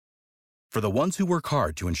For the ones who work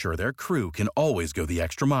hard to ensure their crew can always go the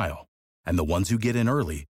extra mile, and the ones who get in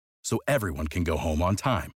early so everyone can go home on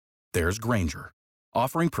time, there's Grainger,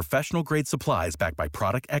 offering professional-grade supplies backed by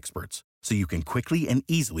product experts so you can quickly and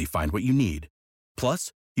easily find what you need.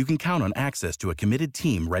 Plus, you can count on access to a committed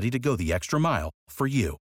team ready to go the extra mile for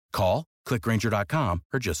you. Call, click Grainger.com,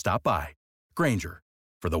 or just stop by. Grainger,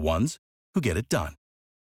 for the ones who get it done.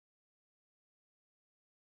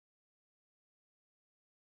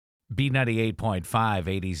 B98.5,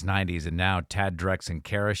 80s, 90s, and now Tad, Drex, and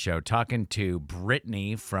Kara show, talking to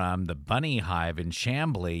Brittany from the Bunny Hive in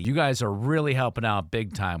Chamblee. You guys are really helping out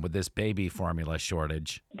big time with this baby formula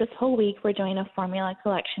shortage. This whole week, we're doing a formula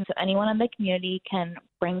collection, so anyone in the community can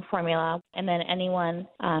bring formula, and then anyone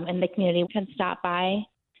in the community can stop by.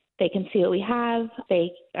 They can see what we have.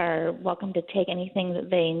 They are welcome to take anything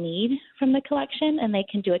that they need from the collection, and they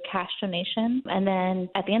can do a cash donation. And then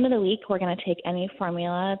at the end of the week, we're going to take any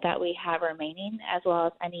formula that we have remaining, as well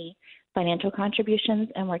as any financial contributions,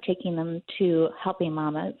 and we're taking them to Helping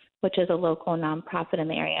Mamas, which is a local nonprofit in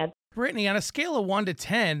the area. Brittany, on a scale of 1 to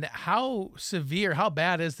 10, how severe, how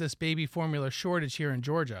bad is this baby formula shortage here in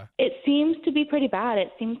Georgia? It seems to be pretty bad.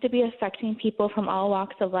 It seems to be affecting people from all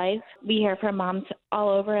walks of life. We hear from moms all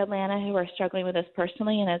over Atlanta who are struggling with this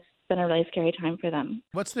personally, and it's been a really scary time for them.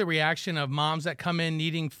 What's the reaction of moms that come in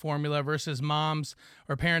needing formula versus moms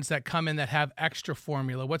or parents that come in that have extra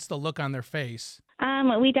formula? What's the look on their face?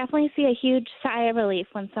 We definitely see a huge sigh of relief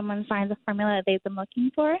when someone finds a formula that they've been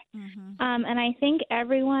looking for. Mm-hmm. And I think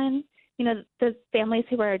everyone, the families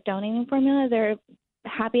who are donating formula, they're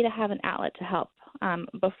happy to have an outlet to help.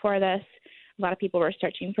 Before this, a lot of people were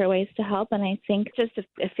searching for ways to help, and I think just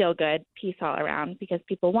a feel-good piece all around because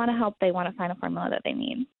people want to help. They want to find a formula that they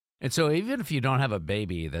need. And so even if you don't have a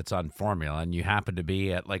baby that's on formula and you happen to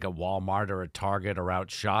be at like a Walmart or a Target or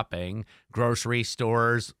out shopping, grocery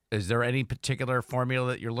stores, is there any particular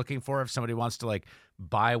formula that you're looking for if somebody wants to like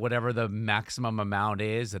buy whatever the maximum amount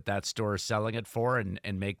is that store is selling it for and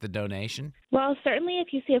make the donation? Well, certainly if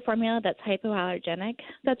you see a formula that's hypoallergenic,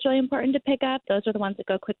 that's really important to pick up. Those are the ones that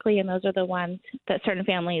go quickly, and those are the ones that certain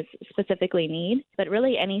families specifically need. But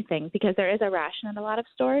really anything, because there is a ration at a lot of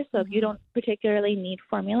stores. So if you don't particularly need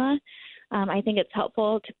formula, I think it's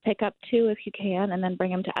helpful to pick up 2 if you can, and then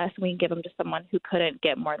bring them to us, and we can give them to someone who couldn't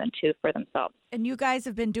get more than 2 for themselves. And you guys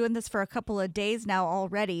have been doing this for a couple of days now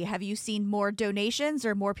already. Have you seen more donations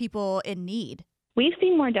or more people in need? We've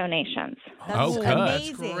seen more donations. That's good.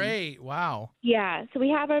 amazing. That's great. Wow. Yeah, so we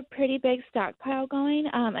have a pretty big stockpile going.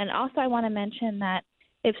 And also I want to mention that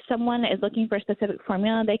if someone is looking for a specific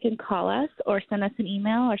formula, they can call us or send us an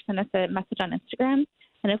email or send us a message on Instagram.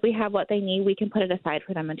 And if we have what they need, we can put it aside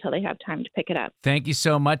for them until they have time to pick it up. Thank you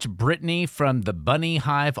so much, Brittany from the Bunny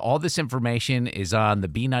Hive. All this information is on the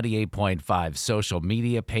B98.5 social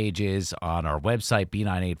media pages, on our website,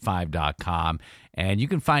 b985.com. And you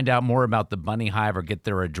can find out more about the Bunny Hive or get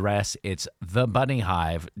their address. It's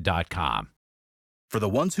thebunnyhive.com. For the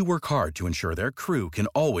ones who work hard to ensure their crew can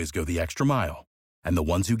always go the extra mile, and the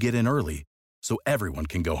ones who get in early so everyone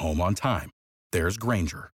can go home on time, there's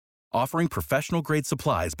Grainger, offering professional-grade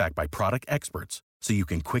supplies backed by product experts so you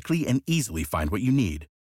can quickly and easily find what you need.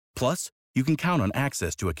 Plus, you can count on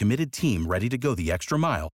access to a committed team ready to go the extra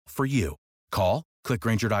mile for you. Call, click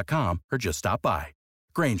Grainger.com, or just stop by.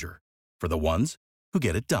 Grainger, for the ones who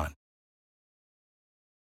get it done.